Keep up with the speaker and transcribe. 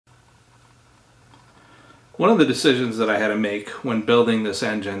One of the decisions that I had to make when building this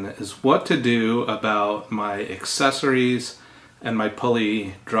engine is what to do about my accessories and my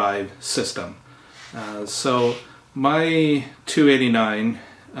pulley drive system. So my 289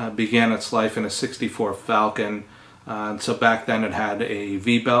 began its life in a 64 Falcon. So back then it had a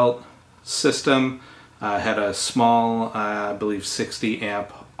V-belt system, had a small, I believe 60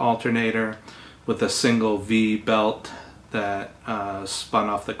 amp alternator with a single V-belt that spun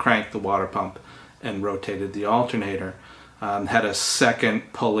off the crank, the water pump, and rotated the alternator. Had a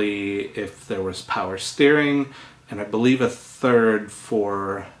second pulley if there was power steering, and I believe a third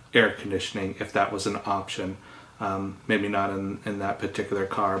for air conditioning if that was an option. Maybe not in that particular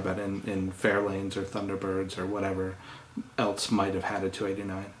car, but in Fairlanes or Thunderbirds or whatever else might have had a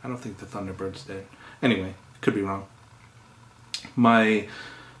 289. I don't think the Thunderbirds did. Anyway, could be wrong. My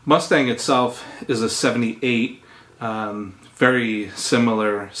Mustang itself is a 78, very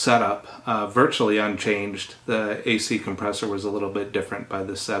similar setup, virtually unchanged. The AC compressor was a little bit different by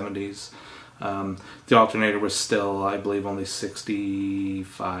the 70s. The alternator was still, I believe, only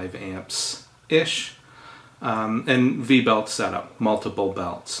 65 amps-ish. And V-belt setup, multiple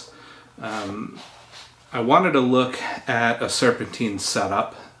belts. I wanted to look at a Serpentine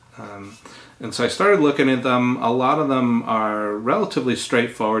setup, and so I started looking at them. A lot of them are relatively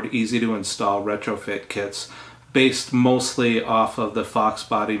straightforward, easy to install retrofit kits based mostly off of the Fox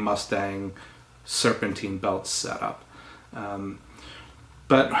Body Mustang Serpentine belt setup.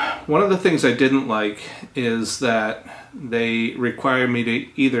 But one of the things I didn't like is that they require me to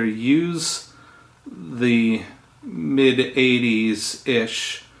either use the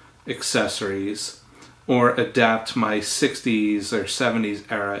mid-80s-ish accessories or adapt my 60s or 70s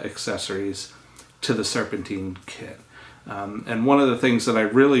era accessories to the Serpentine kit. And one of the things that I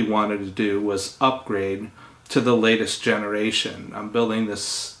really wanted to do was upgrade to the latest generation. I'm building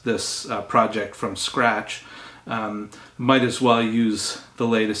this project from scratch. Might as well use the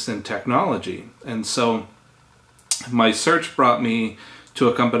latest in technology. And so my search brought me to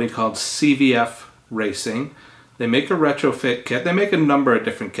a company called CVF Racing. They make a retrofit kit. They make a number of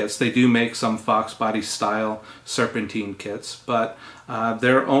different kits. They do make some Fox Body style Serpentine kits, but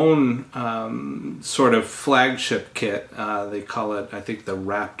their own sort of flagship kit, they call it, I think, the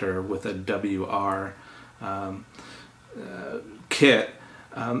Wraptor with a WR kit.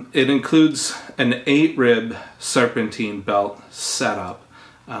 It includes an 8-rib Serpentine belt setup,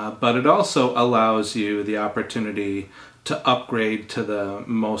 but it also allows you the opportunity to upgrade to the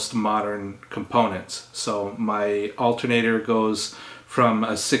most modern components. So my alternator goes from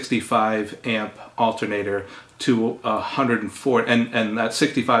a 65 amp alternator to 104, and that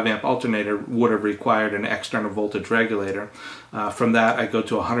 65 amp alternator would have required an external voltage regulator. From that I go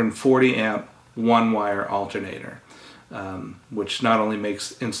to 140 amp one-wire alternator, which not only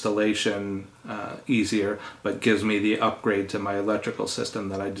makes installation easier, but gives me the upgrade to my electrical system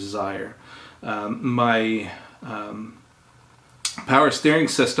that I desire. My power steering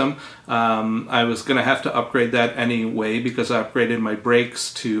system, I was going to have to upgrade that anyway because I upgraded my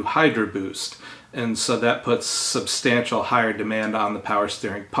brakes to hydroboost, and so that puts substantial higher demand on the power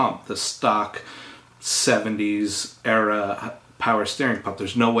steering pump, the stock 70s era power steering pump.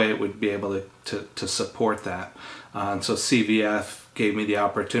 There's no way it would be able to support that. And so CVF gave me the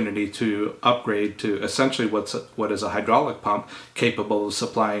opportunity to upgrade to essentially what is a hydraulic pump capable of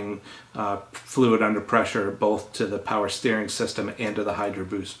supplying fluid under pressure both to the power steering system and to the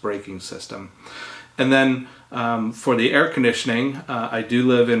hydroboost braking system. And then for the air conditioning, I do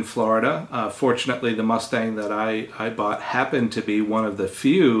live in Florida. Fortunately, the Mustang that I bought happened to be one of the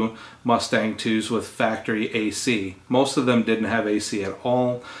few Mustang 2s with factory AC. Most of them didn't have AC at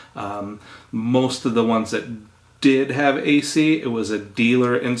all. Most of the ones that did have AC, it was a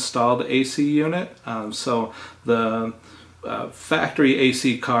dealer installed AC unit. So the factory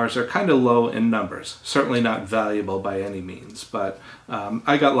AC cars are kind of low in numbers. Certainly not valuable by any means, but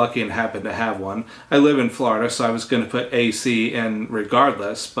I got lucky and happened to have one. I live in Florida, so I was going to put AC in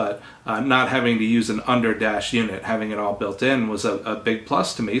regardless, but not having to use an underdash unit, having it all built in was a big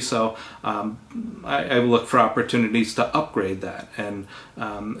plus to me, so I look for opportunities to upgrade that. And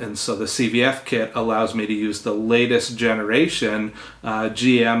so the CVF kit allows me to use the latest generation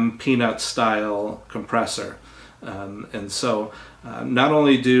GM Peanut style compressor. And so not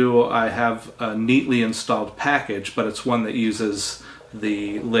only do I have a neatly installed package, but it's one that uses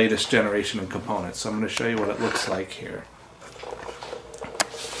the latest generation of components. So I'm going to show you what it looks like here.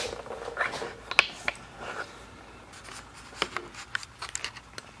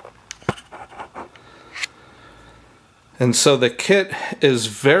 And so the kit is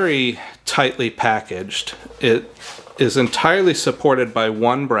very tightly packaged. It is entirely supported by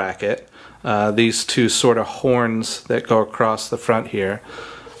one bracket. These two sort of horns that go across the front here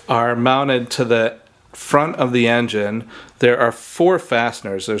are mounted to the front of the engine. There are 4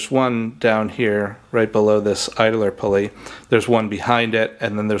 fasteners. There's one down here right below this idler pulley. There's one behind it,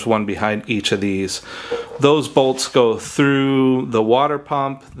 and then there's one behind each of these. Those bolts go through the water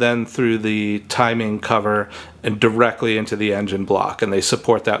pump, then through the timing cover, and directly into the engine block, and they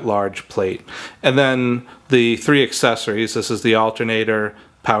support that large plate. And then the 3 accessories, this is the alternator,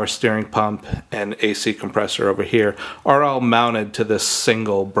 power steering pump, and AC compressor over here, are all mounted to this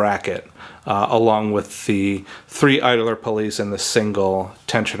single bracket, along with the 3 idler pulleys and the single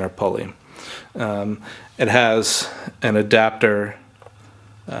tensioner pulley. It has an adapter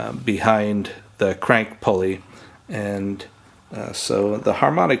behind the crank pulley, and so the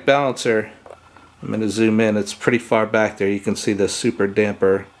harmonic balancer, I'm going to zoom in, it's pretty far back there. You can see the Super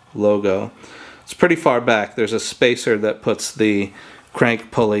Damper logo. It's pretty far back. There's a spacer that puts the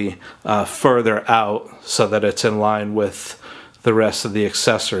crank pulley further out so that it's in line with the rest of the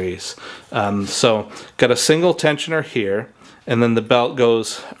accessories. So got a single tensioner here, and then the belt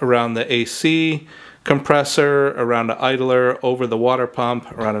goes around the AC compressor, around the idler, over the water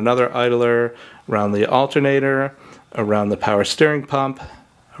pump, around another idler, around the alternator, around the power steering pump,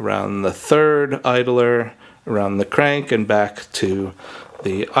 around the 3rd idler, around the crank, and back to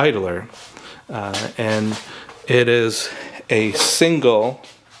the idler. And it is a single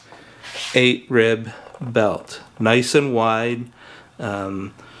 8-rib belt, nice and wide,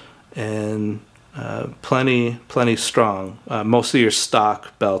 and plenty strong. Most of your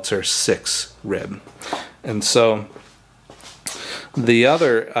stock belts are 6-rib. And so the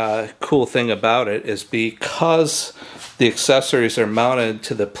other cool thing about it is because the accessories are mounted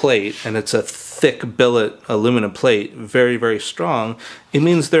to the plate, and it's a thick billet aluminum plate, very strong, it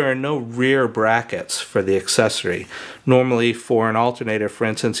means there are no rear brackets for the accessory. Normally for an alternator, for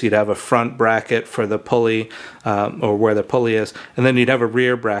instance, you'd have a front bracket for the pulley, or where the pulley is, and then you'd have a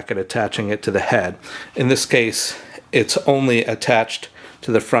rear bracket attaching it to the head. In this case, it's only attached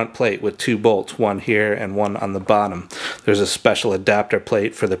to the front plate with 2 bolts, one here and one on the bottom. There's a special adapter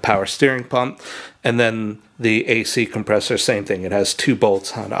plate for the power steering pump, and then the AC compressor, same thing. It has 2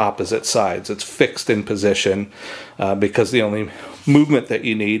 bolts on opposite sides. It's fixed in position because the only movement that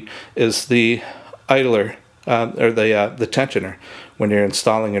you need is the idler, or the tensioner, when you're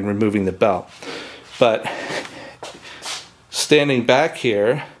installing and removing the belt. But standing back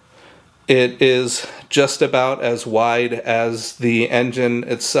here, it is just about as wide as the engine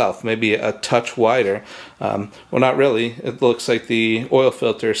itself, maybe a touch wider. Well, not really. It looks like the oil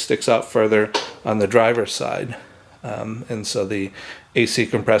filter sticks out further on the driver's side. And so the AC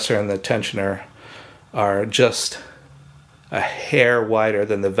compressor and the tensioner are just a hair wider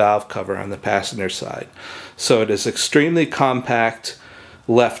than the valve cover on the passenger side. So it is extremely compact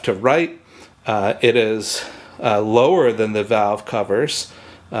left to right. It is lower than the valve covers.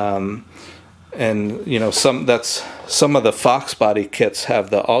 And you know, some of the Fox body kits have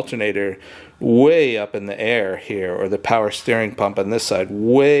the alternator way up in the air here, or the power steering pump on this side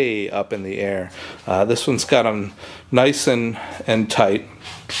way up in the air. This one's got them nice and tight,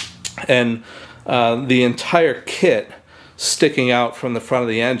 and the entire kit sticking out from the front of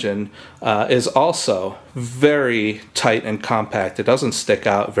the engine is also very tight and compact. It doesn't stick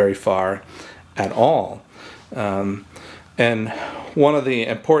out very far at all. And one of the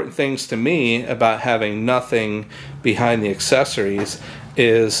important things to me about having nothing behind the accessories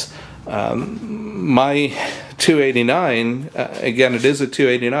is my 289, again it is a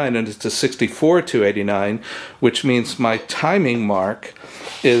 289 and it's a 64 289, which means my timing mark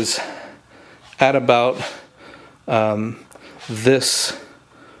is at about this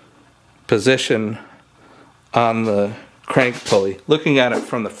position on the crank pulley. Looking at it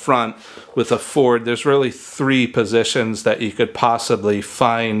from the front with a Ford, there's really 3 positions that you could possibly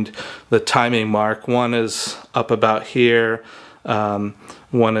find the timing mark. One is up about here,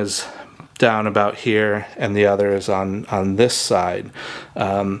 one is down about here, and the other is on this side.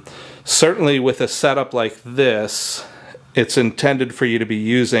 Certainly with a setup like this, it's intended for you to be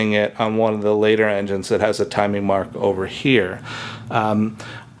using it on one of the later engines that has a timing mark over here.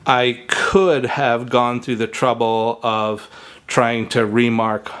 I could have gone through the trouble of trying to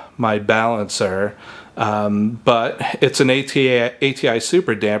remark my balancer, but it's an ATI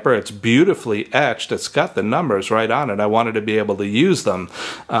Super Damper. It's beautifully etched. It's got the numbers right on it. I wanted to be able to use them.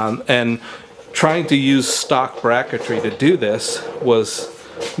 And trying to use stock bracketry to do this was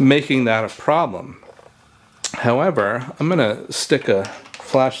making that a problem. However, I'm going to stick a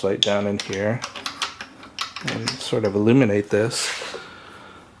flashlight down in here and sort of illuminate this.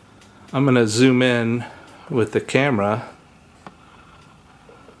 I'm going to zoom in with the camera.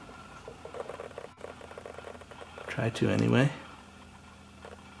 Try to anyway.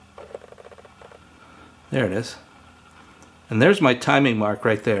 There it is. And there's my timing mark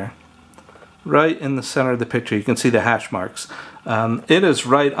right there. Right in the center of the picture. You can see the hash marks. It is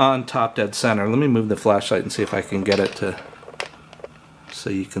right on top dead center. Let me move the flashlight and see if I can get it to, so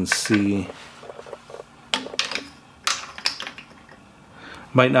you can see.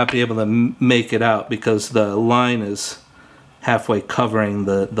 Might not be able to make it out because the line is halfway covering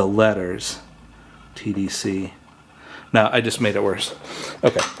the letters. TDC. Now I just made it worse.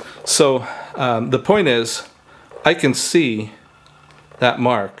 Okay, so the point is, I can see that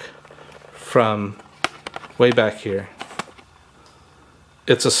mark from way back here.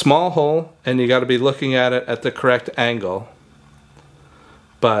 It's a small hole, and you got to be looking at it at the correct angle.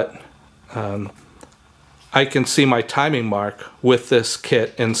 But I can see my timing mark with this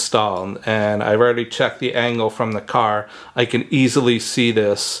kit installed, and I've already checked the angle from the car. I can easily see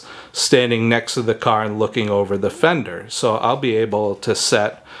this standing next to the car and looking over the fender. So I'll be able to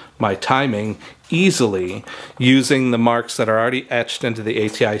set my timing easily using the marks that are already etched into the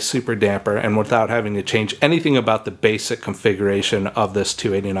ATI Super Damper and without having to change anything about the basic configuration of this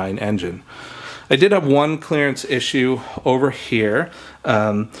 289 engine. I did have one clearance issue over here.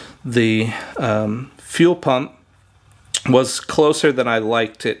 The fuel pump was closer than I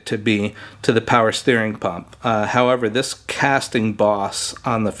liked it to be to the power steering pump. However, this casting boss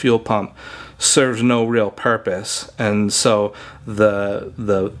on the fuel pump serves no real purpose, and so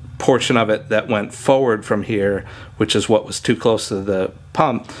the portion of it that went forward from here, which is what was too close to the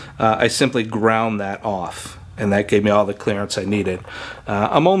pump, I simply ground that off, and that gave me all the clearance I needed.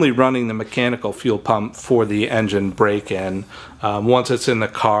 I'm only running the mechanical fuel pump for the engine break-in. Once it's in the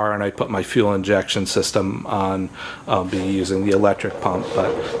car and I put my fuel injection system on, I'll be using the electric pump,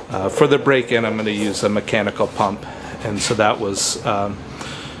 but for the break-in I'm going to use a mechanical pump, and so that was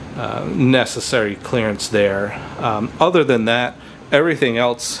necessary clearance there. Other than that, everything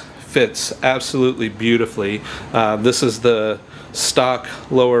else fits absolutely beautifully. This is the stock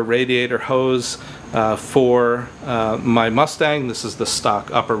lower radiator hose for my Mustang. This is the stock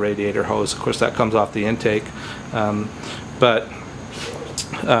upper radiator hose. Of course, that comes off the intake, but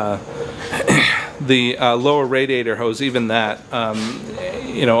the lower radiator hose, even that,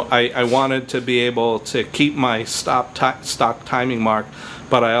 you know, I wanted to be able to keep my stock timing mark,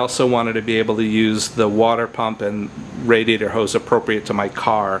 but I also wanted to be able to use the water pump and radiator hose appropriate to my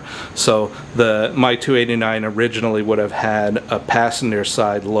car. So my 289 originally would have had a passenger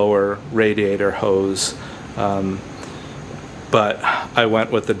side lower radiator hose, but I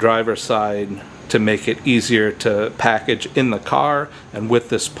went with the driver side to make it easier to package in the car and with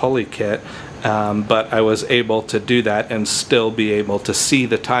this pulley kit. But I was able to do that and still be able to see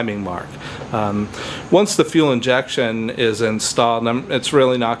the timing mark. Once the fuel injection is installed, it's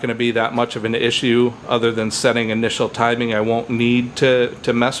really not going to be that much of an issue other than setting initial timing. I won't need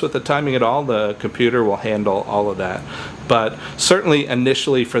to mess with the timing at all. The computer will handle all of that. But certainly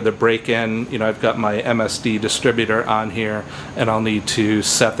initially for the break-in, you know, I've got my MSD distributor on here, and I'll need to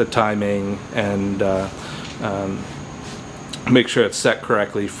set the timing and make sure it's set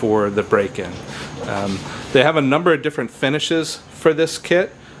correctly for the break-in. They have a number of different finishes for this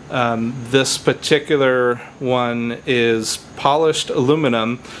kit. This particular one is polished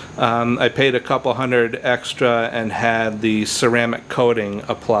aluminum. I paid a couple $100 extra and had the ceramic coating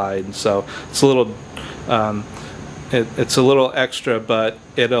applied, so it's a little it's a little extra, but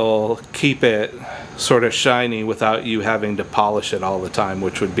it'll keep it sort of shiny without you having to polish it all the time,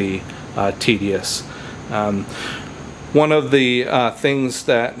 which would be tedious. One of the things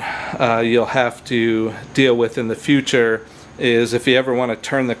that you'll have to deal with in the future is if you ever want to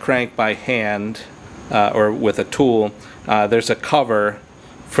turn the crank by hand or with a tool, there's a cover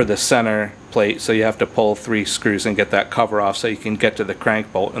for the center plate, so you have to pull 3 screws and get that cover off so you can get to the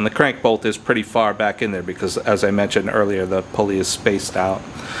crank bolt. And the crank bolt is pretty far back in there because, as I mentioned earlier, the pulley is spaced out.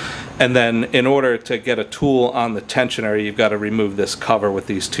 And then in order to get a tool on the tensioner, you've got to remove this cover with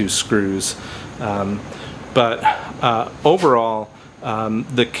these 2 screws. But overall,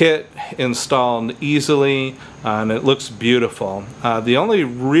 the kit installed easily and it looks beautiful. The only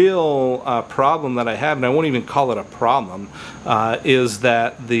real problem that I have, and I won't even call it a problem, is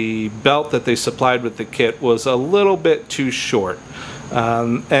that the belt that they supplied with the kit was a little bit too short.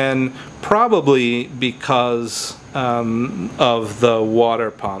 And probably because of the water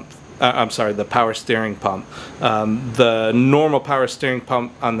pump. I'm sorry, the power steering pump. The normal power steering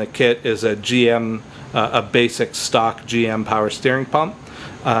pump on the kit is a GM, a basic stock GM power steering pump.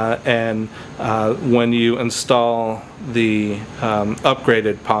 And when you install the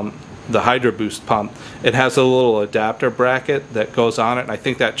upgraded pump, hydroboost pump, it has a little adapter bracket that goes on it, and I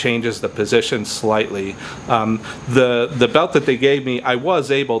think that changes the position slightly. The belt that they gave me, I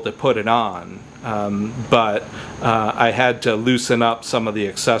was able to put it on, but I had to loosen up some of the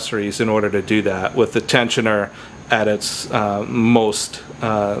accessories in order to do that. With the tensioner at its most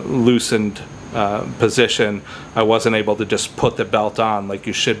loosened position, I wasn't able to just put the belt on like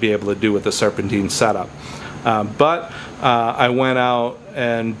you should be able to do with the Serpentine setup. But I went out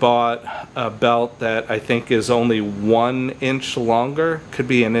and bought a belt that I think is only 1 inch longer, could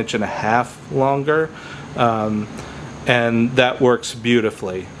be 1.5 inches longer, and that works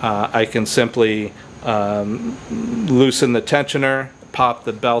beautifully. I can simply loosen the tensioner, pop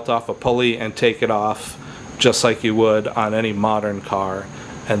the belt off a pulley, and take it off just like you would on any modern car,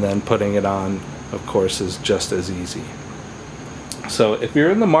 and then putting it on, of course, is just as easy. So if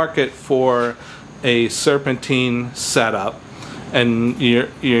you're in the market for a Serpentine setup and you're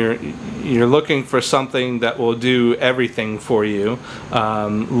looking for something that will do everything for you,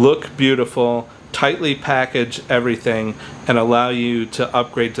 look beautiful, tightly package everything, and allow you to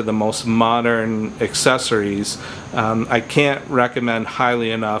upgrade to the most modern accessories, I can't recommend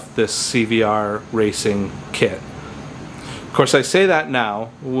highly enough this CVR racing kit. Of course, I say that now.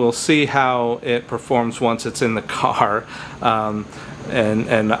 We'll see how it performs once it's in the car,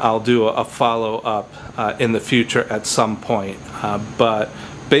 and I'll do a follow-up in the future at some point. But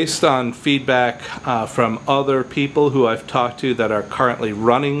based on feedback from other people who I've talked to that are currently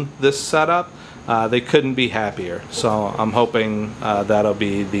running this setup, they couldn't be happier. So I'm hoping that'll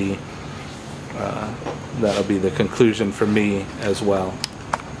be the conclusion for me as well.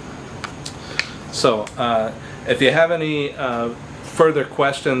 So if you have any further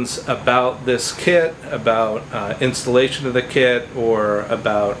questions about this kit, about installation of the kit, or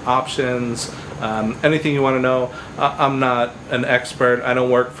about options, anything you want to know, I'm not an expert. I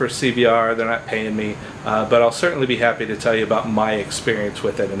don't work for CVR. They're not paying me, but I'll certainly be happy to tell you about my experience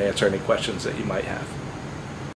with it and answer any questions that you might have.